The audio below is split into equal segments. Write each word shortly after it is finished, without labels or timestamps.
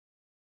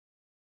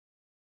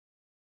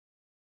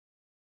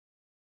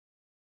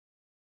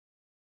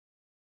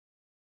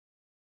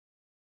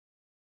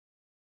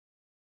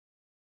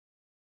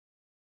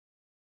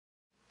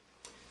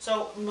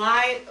So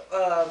my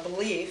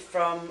belief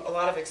from a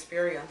lot of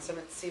experience, and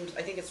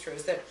I think it's true,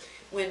 is that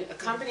when a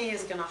company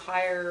is going to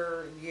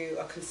hire you,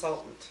 a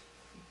consultant,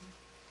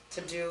 to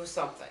do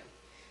something,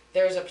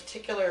 there's a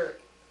particular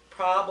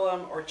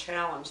problem or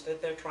challenge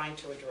that they're trying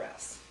to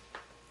address,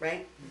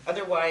 right?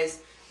 Otherwise,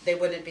 they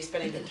wouldn't be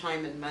spending the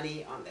time and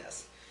money on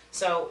this.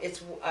 So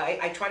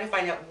I try to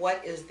find out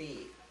what is the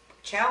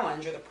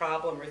challenge or the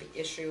problem or the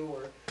issue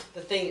or the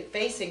thing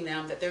facing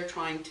them that they're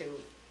trying to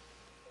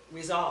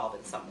resolve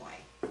in some way.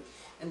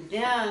 And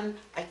then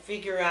I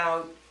figure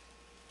out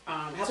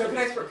So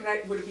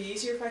would it be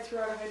easier if I threw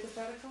out a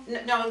hypothetical?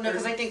 No,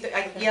 because I think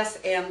that, yes,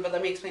 but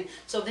let me explain.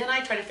 So then I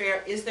try to figure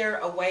out, is there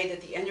a way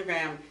that the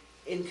Enneagram,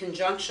 in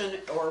conjunction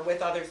or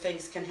with other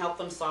things, can help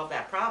them solve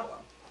that problem?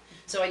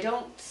 So I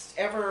don't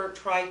ever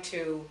try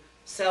to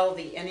sell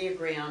the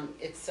Enneagram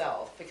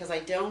itself, because I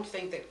don't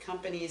think that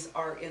companies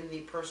are in the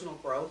personal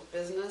growth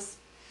business.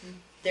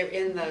 They're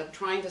in the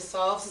trying to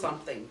solve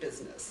something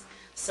business.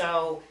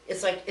 So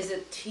it's like, is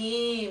it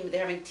team,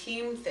 they're having a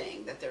team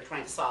thing that they're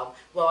trying to solve.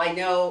 Well, I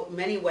know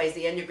many ways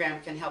the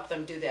Enneagram can help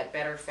them do that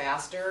better,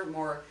 faster,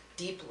 more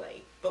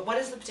deeply. But what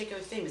is the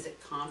particular theme? Is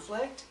it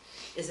conflict?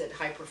 Is it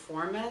high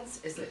performance?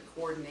 Is it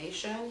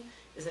coordination?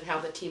 Is it how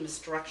the team is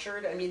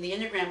structured? I mean, the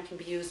Enneagram can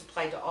be used,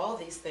 applied to all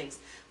these things,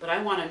 but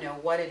I want to know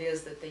what it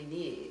is that they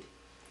need.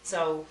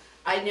 So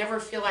I never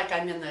feel like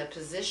I'm in the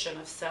position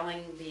of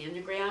selling the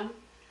Enneagram.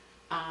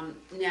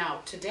 Now,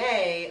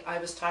 today I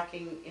was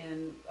talking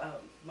in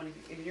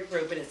in your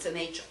group, and it's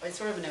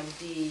sort of an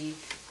OD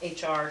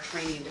HR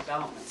training and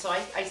development. So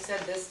I said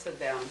this to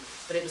them,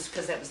 but it was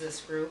because that was this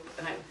group,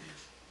 and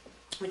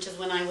which is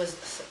when I don't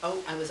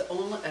want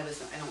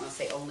to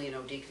say only an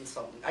OD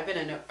consultant. I've been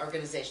an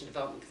organization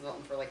development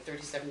consultant for like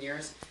 37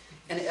 years,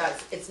 and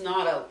it's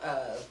not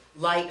a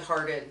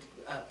light-hearted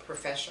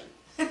profession.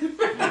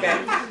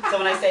 Okay, so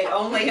when I say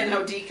only an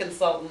OD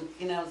consultant,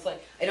 it's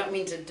like, I don't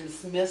mean to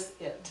dismiss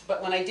it,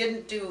 but when I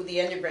didn't do the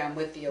Enneagram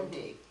with the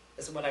OD,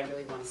 is what I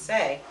really want to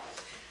say,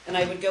 and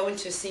I would go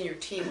into senior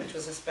team, which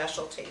was a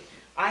specialty.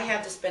 I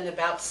had to spend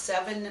about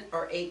 7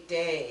 or 8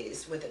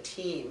 days with a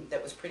team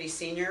that was pretty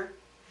senior.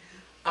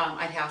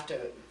 I'd have to,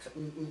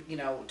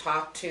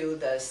 talk to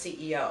the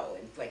CEO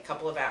in like a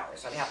couple of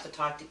hours. I'd have to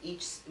talk to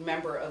each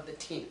member of the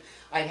team.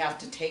 I'd have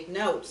to take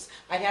notes.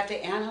 I'd have to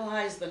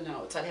analyze the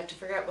notes. I'd have to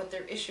figure out what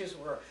their issues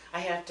were. I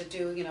have to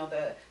do,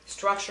 the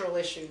structural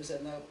issues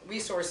and the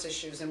resource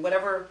issues and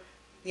whatever,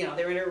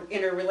 their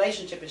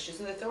interrelationship issues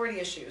and authority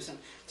issues. And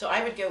so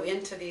I would go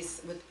into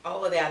these with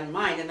all of that in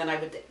mind, and then I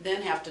would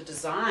then have to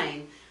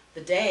design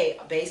the day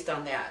based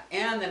on that,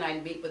 and then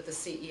I'd meet with the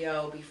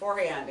CEO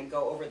beforehand and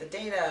go over the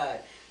data.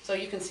 So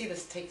you can see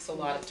this takes a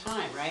lot of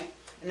time, right?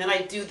 And then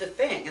I do the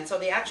thing, and so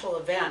the actual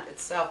event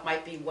itself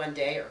might be 1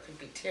 day or it could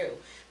be 2,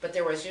 but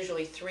there was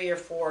usually 3 or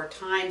 4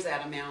 times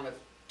that amount of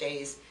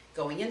days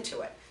going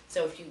into it.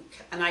 So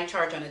and I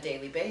charge on a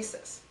daily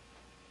basis,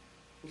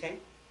 okay?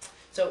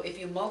 So if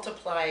you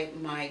multiply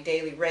my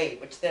daily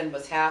rate, which then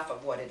was half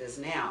of what it is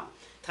now,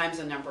 times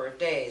the number of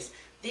days,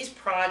 these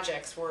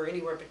projects were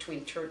anywhere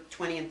between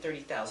 $20,000 and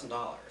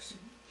 $30,000.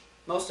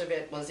 Most of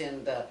it was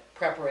in the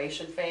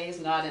preparation phase,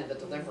 not in the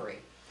delivery.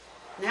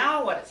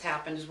 Now what has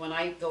happened is when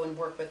I go and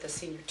work with the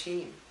senior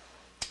team,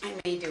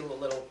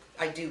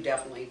 I do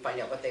definitely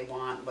find out what they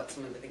want, what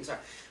some of the things are,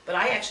 but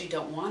I actually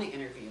don't want to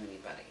interview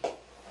anybody.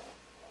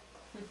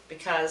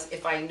 Because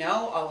if I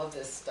know all of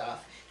this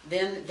stuff,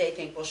 then they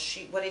think, well,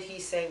 what did he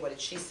say, what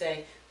did she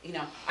say?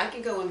 I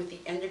can go in with the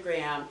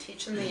Enneagram,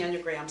 teach them the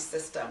Enneagram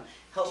system,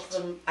 help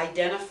them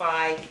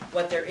identify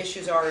what their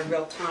issues are in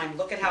real time,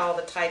 look at how all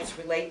the types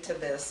relate to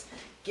this,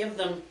 give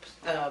them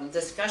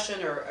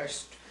discussion or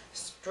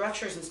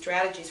structures and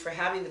strategies for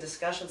having the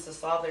discussions to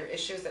solve their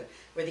issues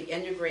where the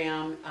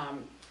Enneagram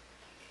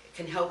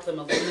can help them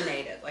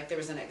illuminate it. Like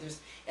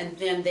and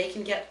then they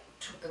can get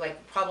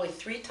probably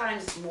 3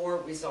 times more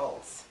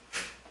results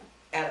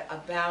at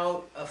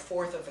about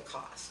 1/4 of the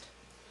cost.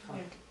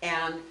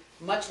 And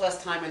much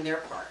less time on their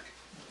part.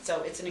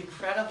 So it's an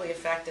incredibly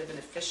effective and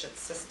efficient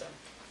system.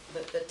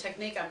 The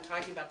technique I'm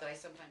talking about that I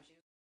sometimes use